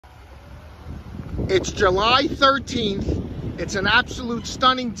It's July 13th. It's an absolute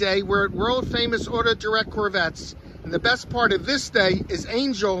stunning day. We're at world famous Auto Direct Corvettes. And the best part of this day is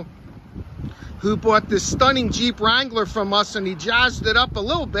Angel, who bought this stunning Jeep Wrangler from us, and he jazzed it up a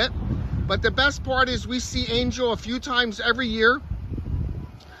little bit. But the best part is we see Angel a few times every year.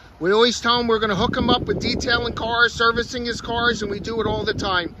 We always tell him we're going to hook him up with detailing cars, servicing his cars, and we do it all the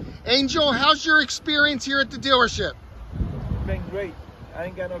time. Angel, how's your experience here at the dealership? It's been great. I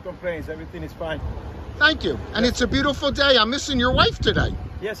ain't got no complaints. Everything is fine. Thank you. And it's a beautiful day. I'm missing your wife today.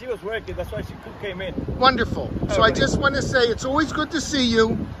 Yes, she was working. That's why she came in. Wonderful. So I just want to say it's always good to see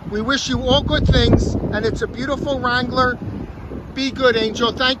you. We wish you all good things. And it's a beautiful Wrangler. Be good,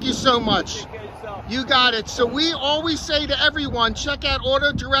 Angel. Thank you so much. You got it. So we always say to everyone, check out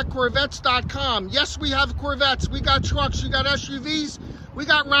AutoDirectCorvettes.com. Yes, we have Corvettes. We got trucks. We got SUVs. We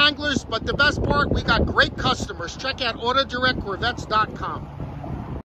got Wranglers. But the best part, we got great customers. Check out AutoDirectCorvettes.com.